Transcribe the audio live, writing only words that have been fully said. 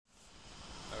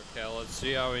Okay, let's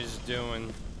see how he's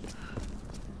doing.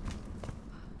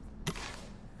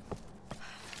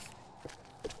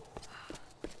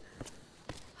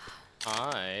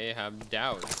 I have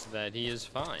doubts that he is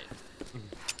fine.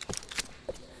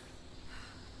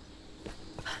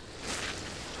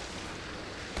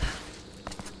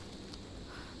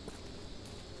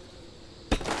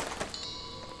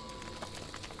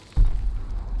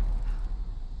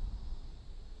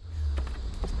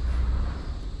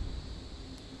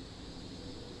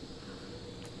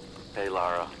 Hey,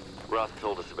 Lara. Roth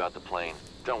told us about the plane.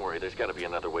 Don't worry, there's got to be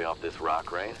another way off this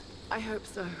rock, right? I hope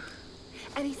so.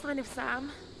 Any sign of Sam?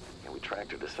 Yeah, we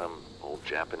tracked her to some old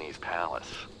Japanese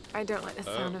palace. I don't like the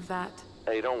sound of that.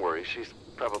 Hey, don't worry. She's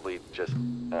probably just,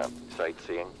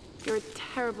 sightseeing. You're a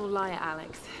terrible liar,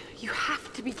 Alex. You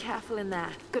have to be careful in there.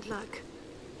 Good luck.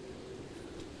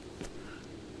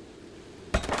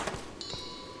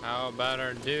 How about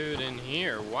our dude in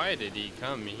here? Why did he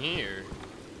come here?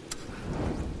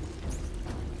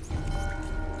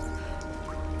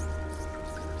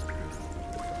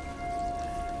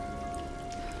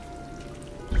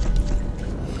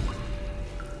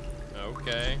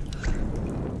 Okay.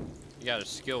 You got a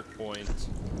skill point.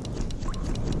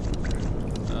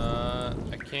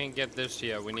 I can't get this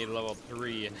yet. We need level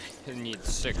 3 and I need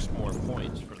 6 more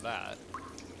points for that.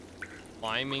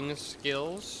 Climbing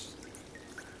skills?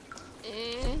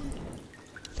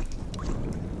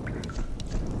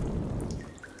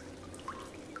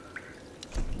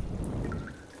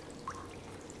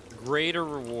 Greater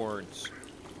rewards.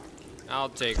 I'll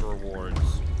take rewards.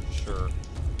 Sure.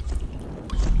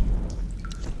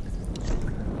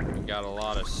 Got a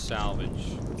lot of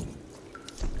salvage.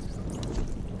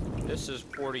 This is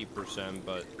 40%,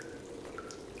 but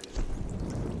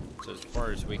it's as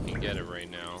far as we can get it right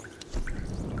now.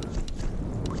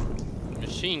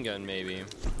 Machine gun, maybe.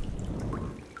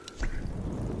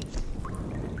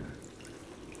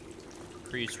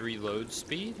 Increase reload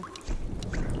speed.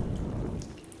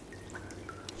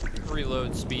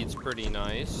 Reload speed's pretty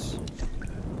nice.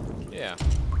 Yeah.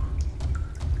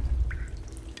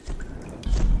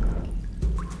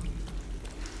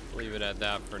 Leave it at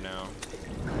that for now.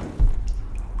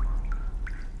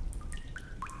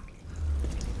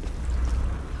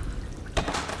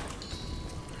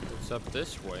 What's up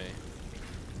this way?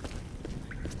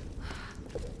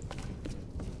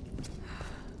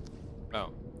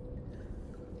 Oh.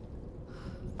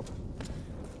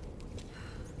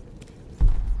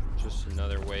 Just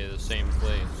another way to the same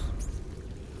place.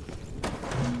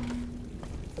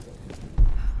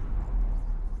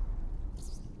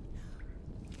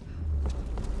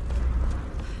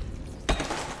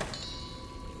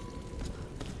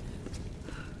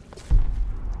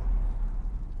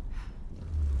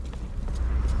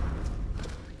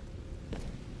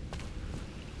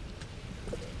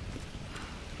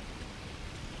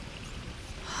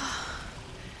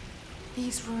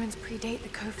 These ruins predate the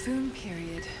Kofun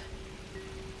period.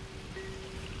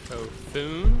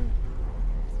 Kofun?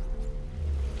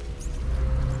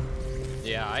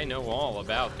 Yeah, I know all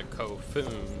about the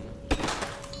Kofun.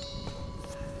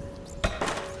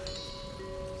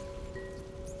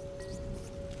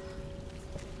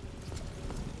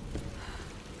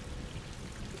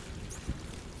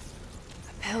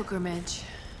 A pilgrimage.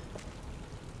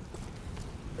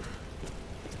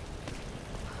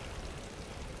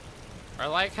 I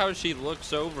like how she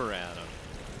looks over at him.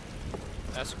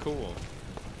 That's cool.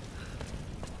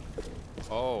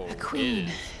 Oh, a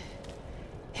queen.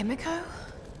 Himiko?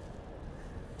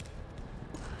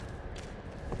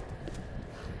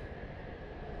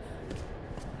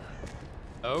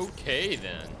 Okay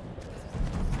then.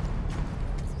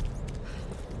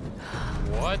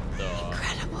 What the?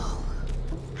 Incredible.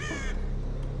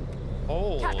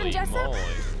 Holy moly.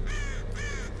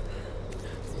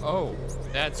 Oh,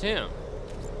 that's him.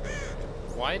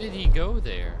 Why did he go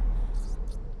there?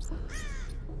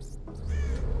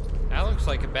 That looks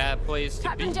like a bad place to be.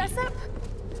 Captain Jessup?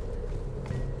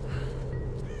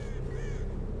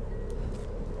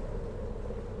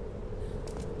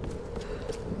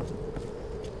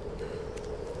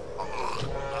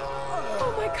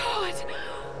 Oh my God!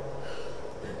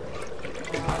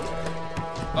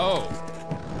 Oh.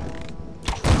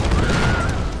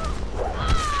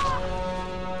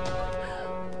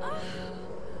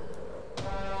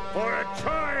 For a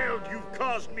child, you've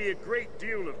caused me a great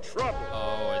deal of trouble.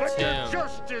 Oh, it's but him. you're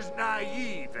just as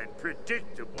naive and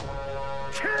predictable.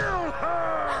 Kill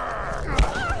her!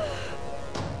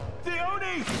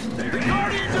 Theoni! The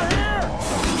Guardians are here!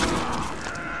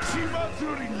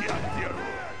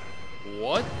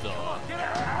 What the?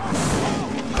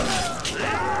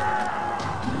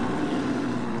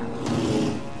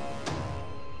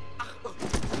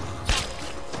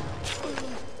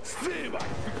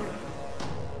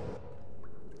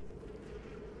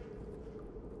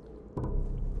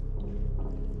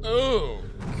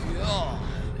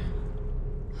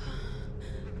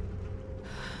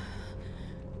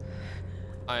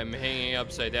 I'm hanging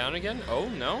upside down again? Oh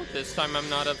no, this time I'm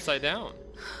not upside down.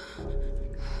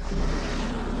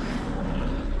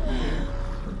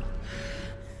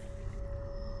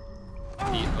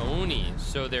 The Oni,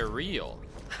 so they're real.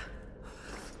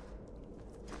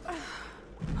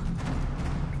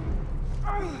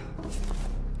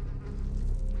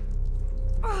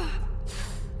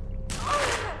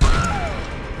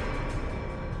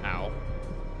 Ow.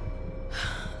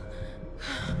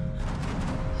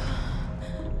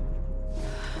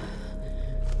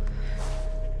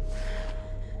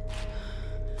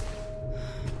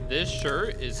 This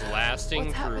shirt is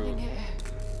lasting through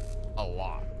a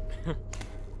lot.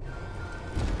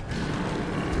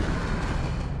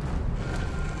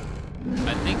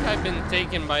 I think I've been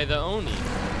taken by the Oni.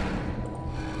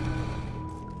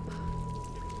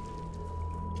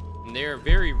 And they're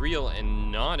very real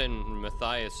and not in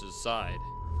Matthias's side.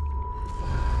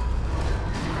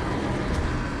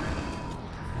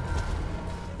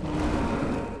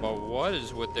 But what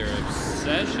is with their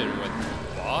obsession with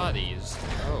bodies?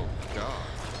 Oh god.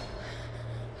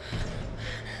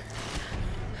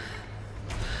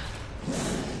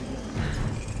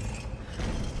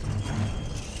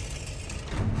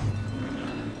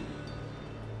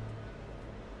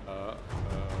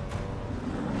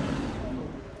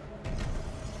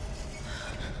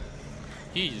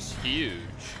 He's huge.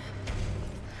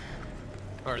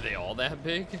 Are they all that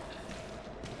big?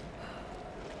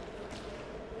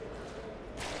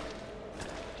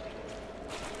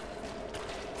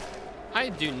 I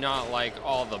do not like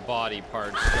all the body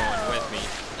parts going with me.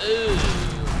 Ew.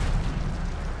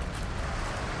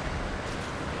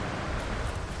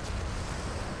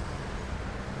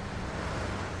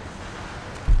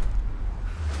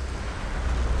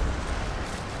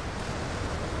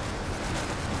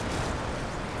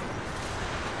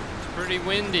 Pretty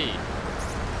windy.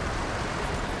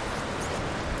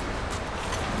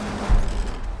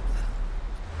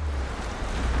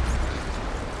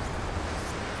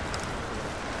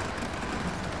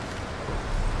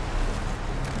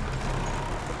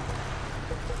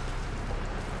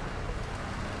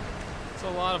 It's a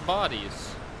lot of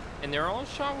bodies, and they're all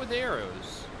shot with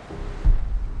arrows.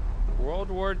 World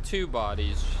War II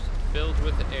bodies filled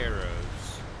with arrows.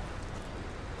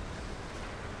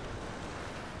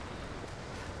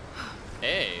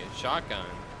 Hey, shotgun.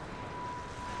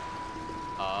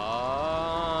 Oh.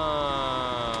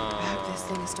 I hope this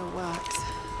thing still works.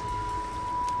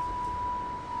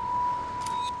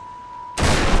 I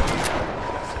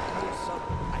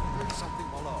heard something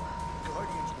below.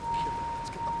 Guardians will kill it. Let's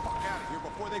get the fuck out of here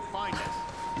before they find us.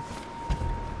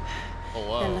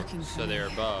 Below, They're looking for so they're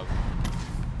me. above.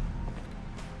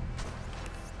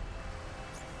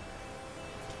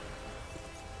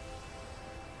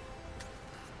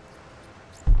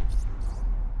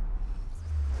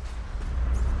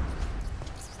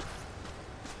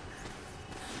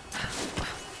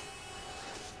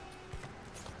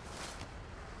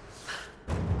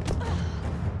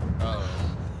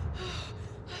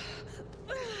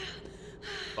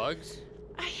 Bugs?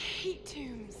 I hate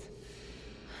tombs.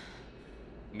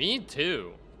 Me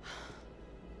too.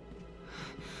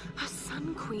 A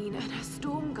Sun Queen and her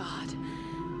Storm Guard.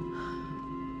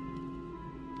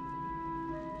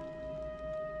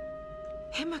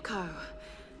 Himiko,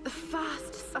 the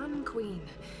first Sun Queen.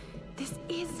 This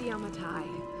is Yamatai.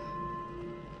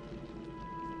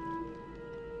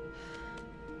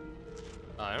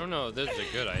 I don't know if this is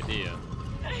a good idea.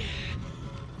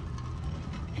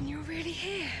 And you're really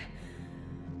here.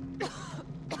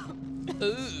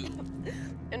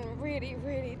 And really,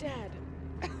 really dead.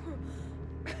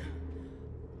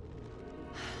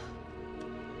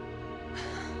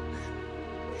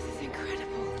 This is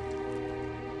incredible.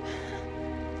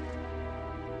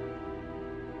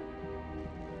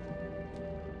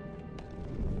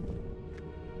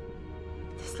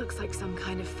 This looks like some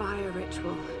kind of fire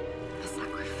ritual. A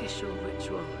sacrificial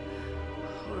ritual.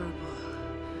 Horrible.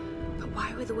 But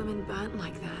why were the women burnt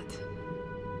like that?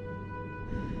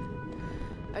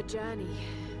 A journey,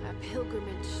 a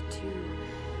pilgrimage to...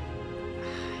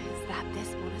 is that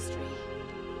this monastery?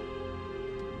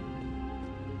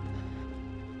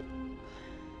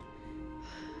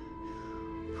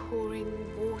 Pouring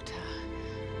water.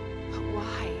 But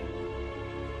why?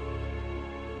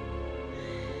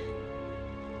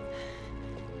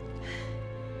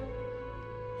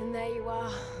 And there you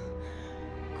are,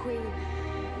 Queen.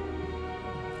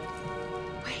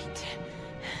 Wait.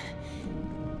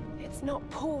 It's not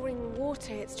pouring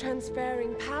water, it's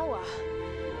transferring power.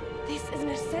 This is an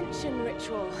ascension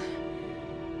ritual.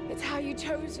 It's how you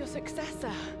chose your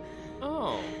successor.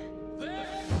 Oh.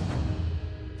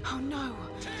 Oh no.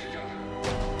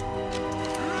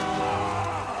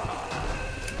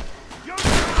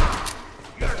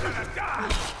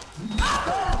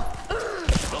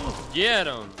 Get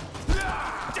him.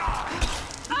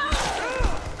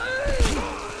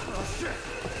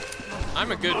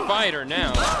 I'm a good fighter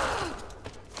now.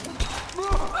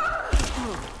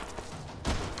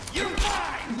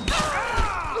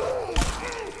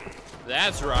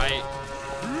 That's right.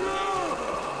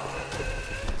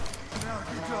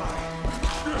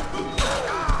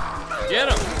 Get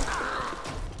him.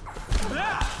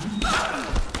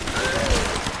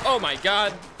 Oh my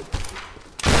God.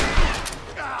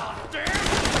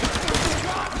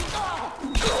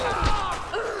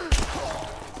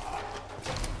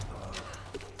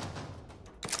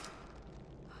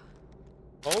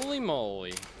 Holy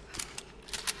moly.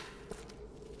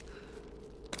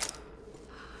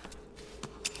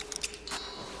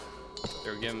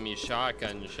 They're giving me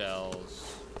shotgun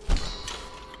shells.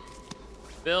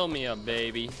 Fill me up,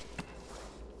 baby.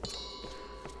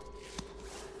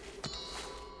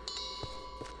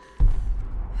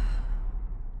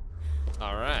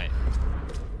 All right.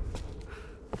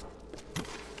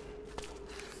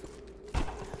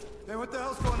 Hey, what the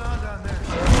hell's going on down there?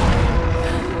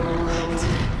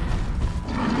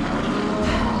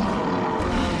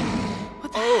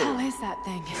 What the hell is that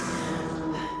thing?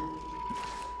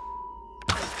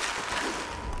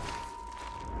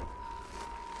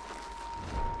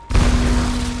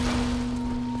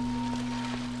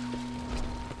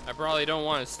 I probably don't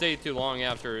want to stay too long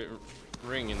after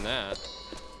ringing that.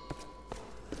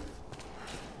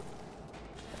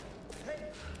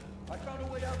 Hey, I found a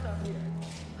way out down here.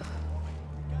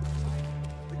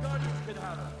 The Guardians can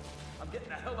have her. I'm getting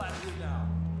the hell out of here now.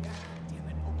 God damn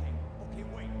it. Okay,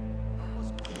 wait.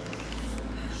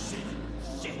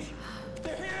 Shit!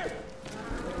 They're here!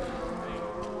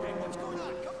 Hey, what's going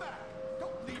on? Come back.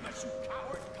 Don't leave us, you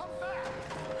coward. Come back.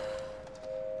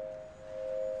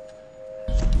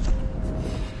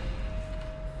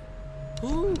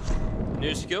 Ooh,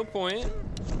 new skill point.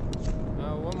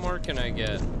 What more can I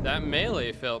get? That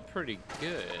melee felt pretty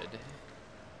good.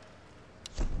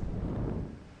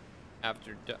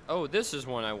 After oh, this is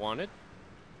one I wanted.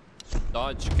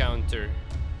 Dodge counter.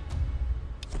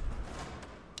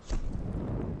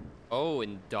 Oh,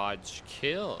 and dodge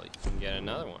kill. You can get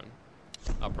another one.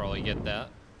 I'll probably get that.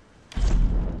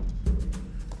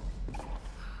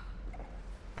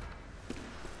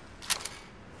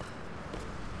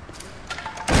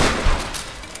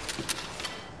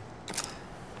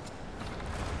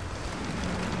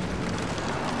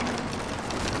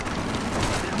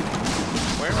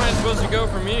 Where am I supposed to go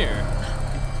from here?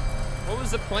 What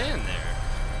was the plan there?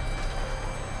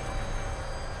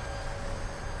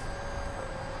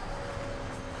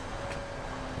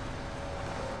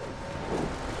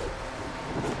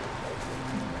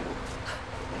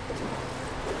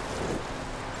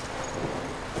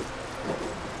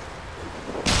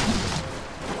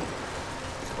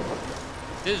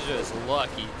 This is just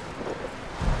lucky.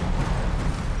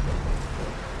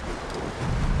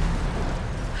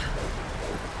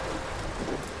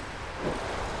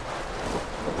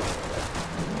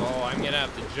 Oh, I'm gonna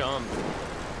have to jump.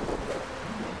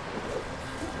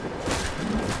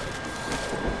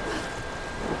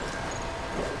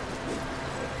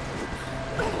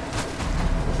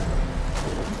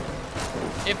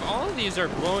 If all of these are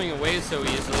blowing away so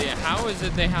easily, how is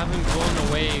it they haven't blown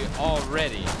away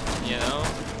already, you know?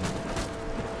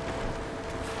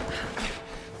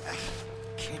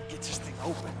 Can't get this thing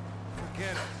open.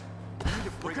 Forget it. We need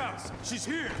to break out. She's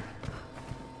here.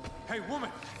 Hey,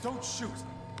 woman, don't shoot.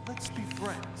 Let's be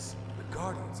friends. The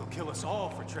Guardians will kill us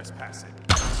all for trespassing.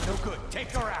 It's no good.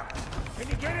 Take her out. Can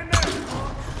you get in there?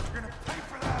 You're gonna pay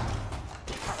for that.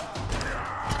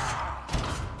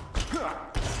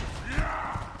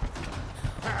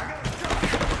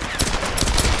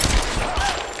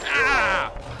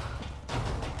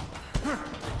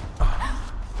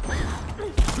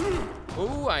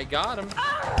 Ooh, I got him.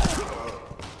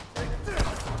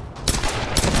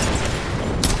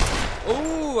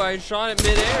 Ooh, I shot it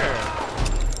midair.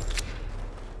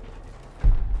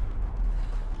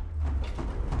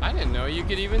 I didn't know you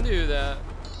could even do that.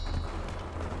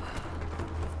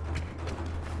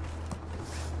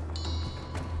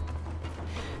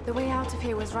 The way out of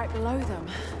here was right below them.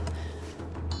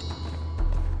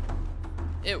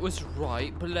 It was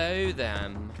right below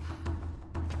them.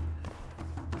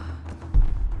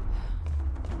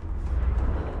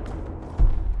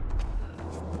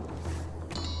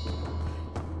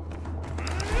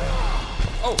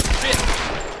 Oh, shit!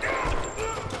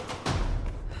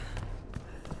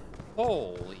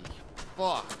 Holy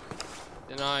fuck.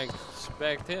 Didn't I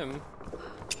expect him?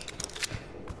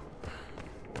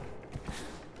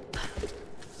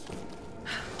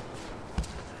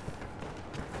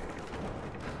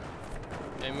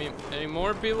 Any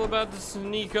more people about to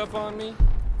sneak up on me?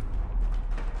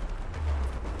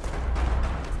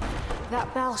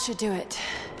 That bell should do it.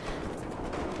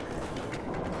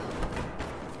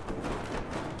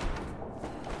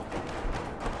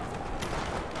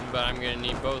 But I'm gonna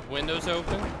need both windows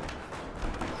open.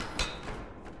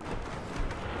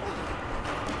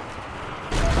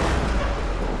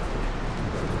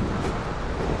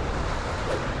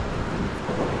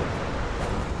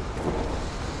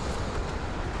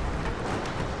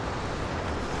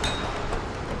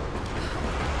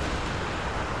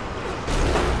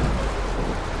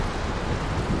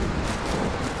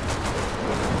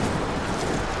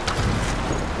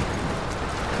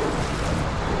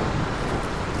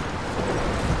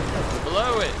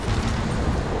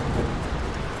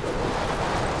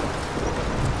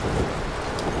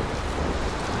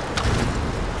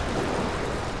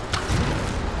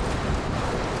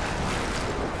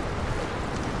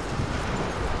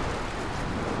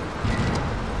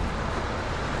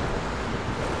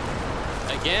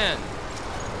 Again.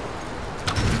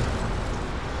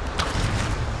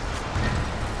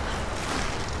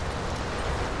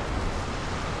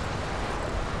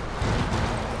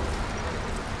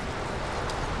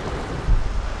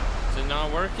 Is it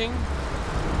not working?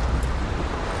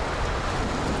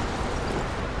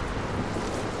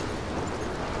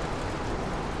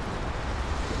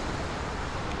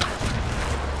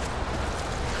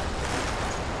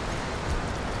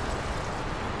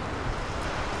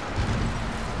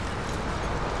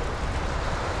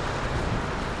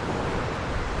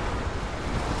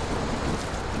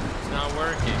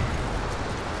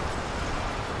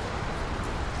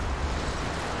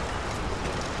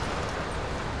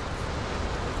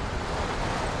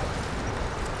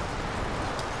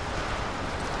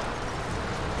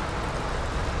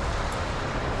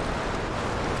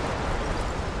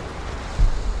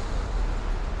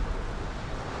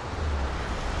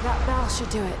 That bell should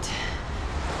do it.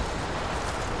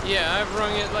 Yeah, I've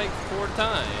rung it like 4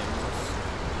 times.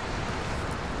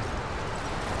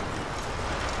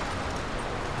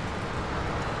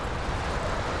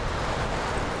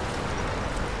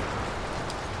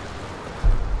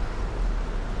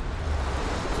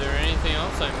 Is there anything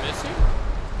else I'm missing?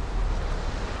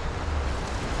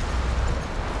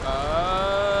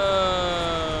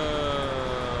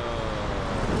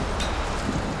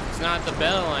 It's not the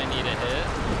bell I need to hit.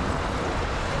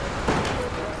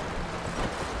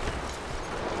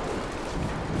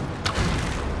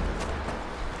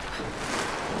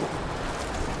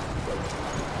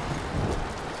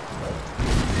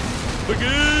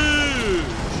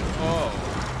 Oh,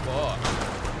 fuck.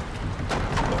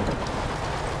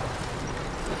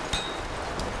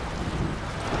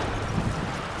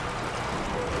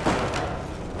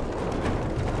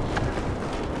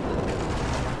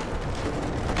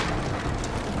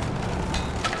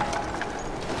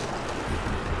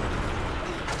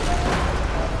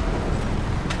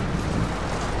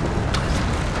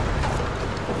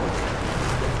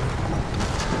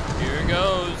 Here it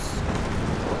goes.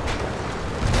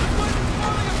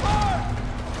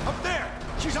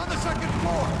 She's on the 2nd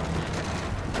floor!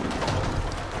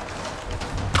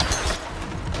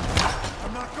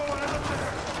 I'm not going up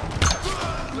there!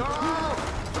 No!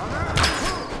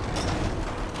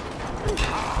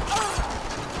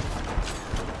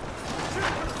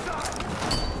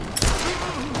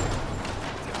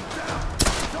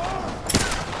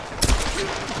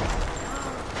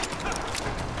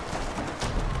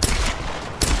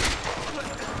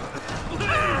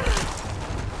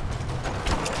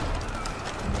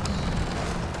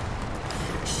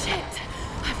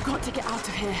 To get out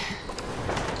of here.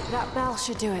 That bell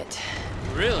should do it.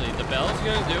 Really? The bell's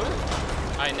gonna do it?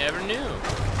 I never knew.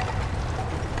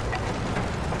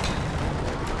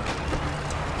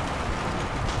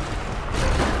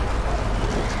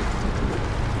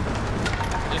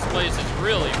 This place is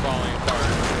really falling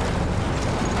apart.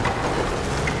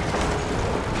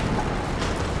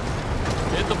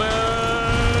 Hit the bell!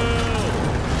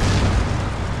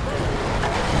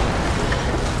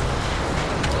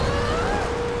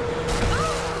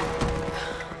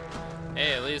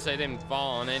 Hey, at least I didn't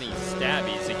fall on any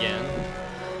stabbies again.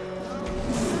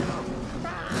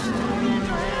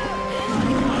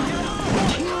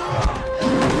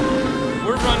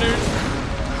 We're runners.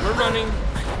 We're running.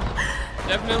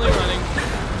 Definitely running.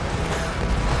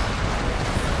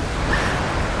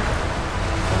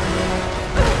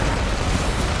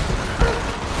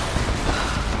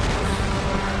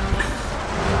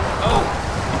 Oh,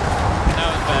 that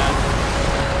was bad.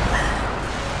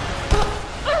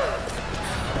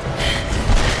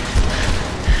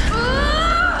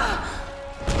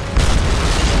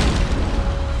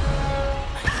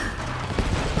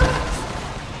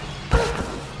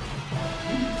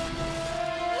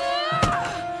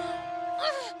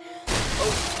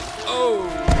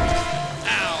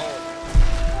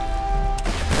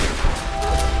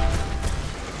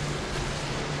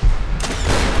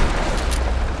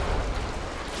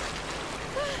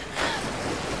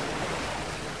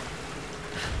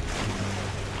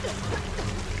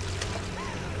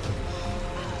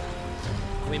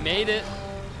 made it.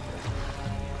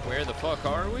 Where the fuck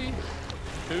are we?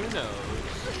 Who knows?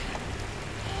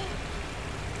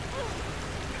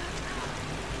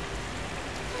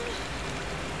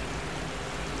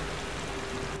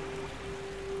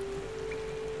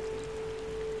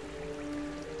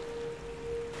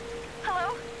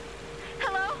 Hello?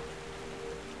 Hello?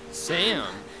 Sam.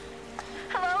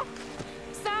 Hello?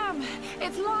 Sam,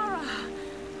 it's Lara.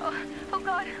 Oh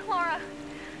God, Laura.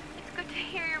 It's good to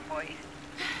hear your voice.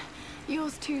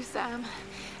 Yours too, Sam.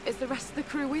 Is the rest of the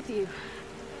crew with you?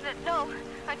 No,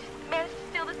 I just managed to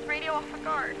steal this radio off a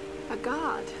guard. A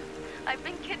guard? I've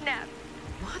been kidnapped.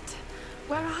 What?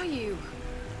 Where are you?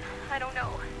 I don't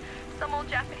know. Some old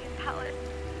Japanese palace.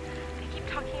 They keep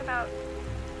talking about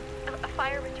a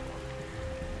fire ritual.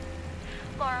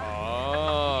 Laura,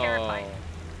 I'm terrified.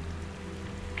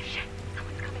 Shit,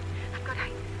 someone's coming. I've got to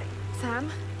hide this thing.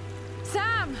 Sam?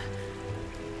 Sam!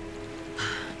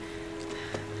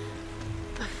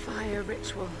 A fire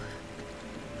ritual.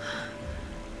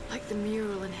 Like the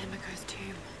mural in Himiko's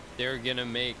tomb. They're gonna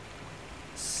make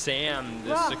Sam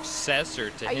the Roth, successor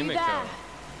to are you Himiko. there?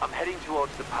 I'm heading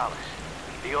towards the palace.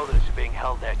 The others are being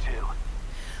held there too.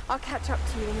 I'll catch up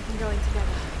to you and we can go in together.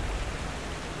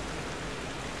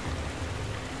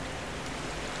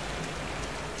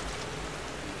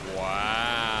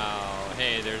 Wow.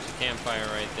 Hey, there's a campfire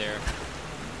right there.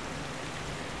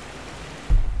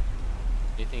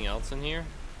 Anything else in here?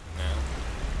 No.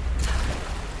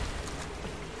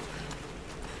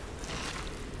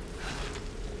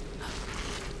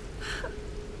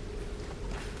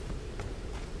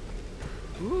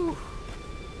 Ooh.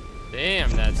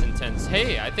 Damn, that's intense.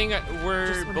 Hey, I think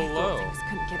we're Just when below. I thought things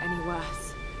couldn't get any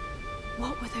worse.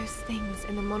 What were those things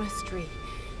in the monastery?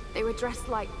 They were dressed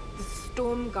like the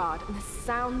storm guard, and the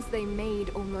sounds they made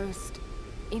almost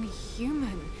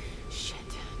inhuman. Shit,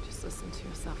 just listen to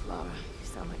yourself, Lara. You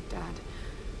sound like Dad.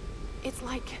 It's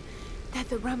like they're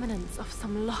the remnants of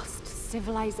some lost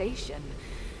civilization.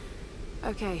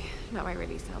 Okay, now I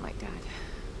really sound like Dad.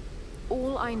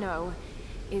 All I know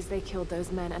is they killed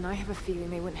those men, and I have a feeling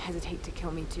they wouldn't hesitate to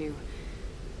kill me too.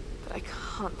 But I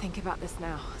can't think about this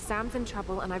now. Sam's in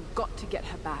trouble, and I've got to get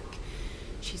her back.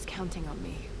 She's counting on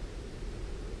me.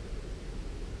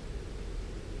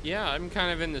 Yeah, I'm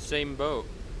kind of in the same boat.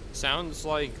 Sounds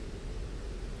like,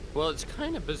 well, it's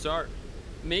kind of bizarre.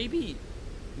 Maybe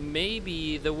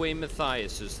the way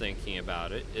Matthias is thinking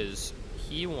about it is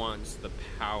he wants the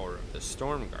power of the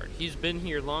Stormguard. He's been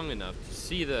here long enough to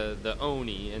see the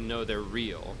Oni and know they're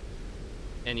real.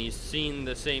 And he's seen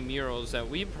the same murals that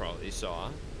we probably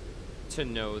saw to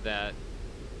know that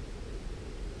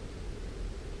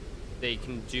they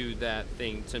can do that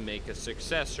thing to make a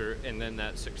successor, and then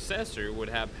that successor would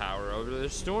have power over the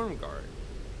Stormguard.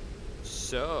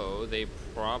 So they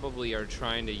probably are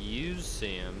trying to use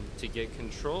Sam to get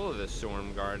control of the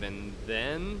Stormguard, and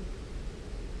then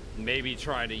maybe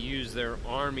try to use their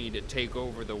army to take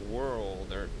over the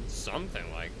world or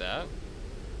something like that.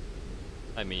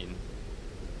 I mean,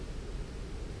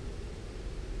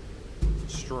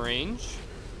 strange.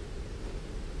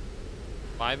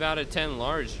 5 out of 10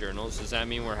 large journals. Does that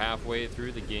mean we're halfway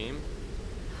through the game?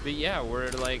 But yeah, we're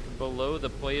like below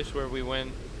the place where we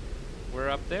went. We're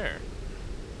up there.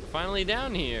 We're finally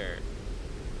down here.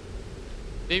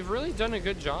 They've really done a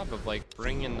good job of like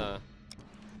bringing the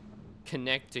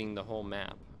connecting the whole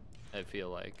map, I feel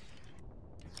like.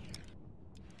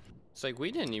 It's like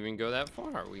we didn't even go that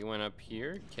far. We went up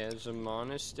here, Chasm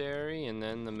Monastery, and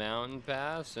then the mountain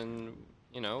pass, and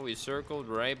you know, we circled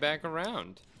right back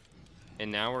around.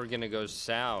 And now we're gonna go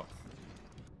south.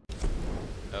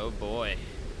 Oh boy.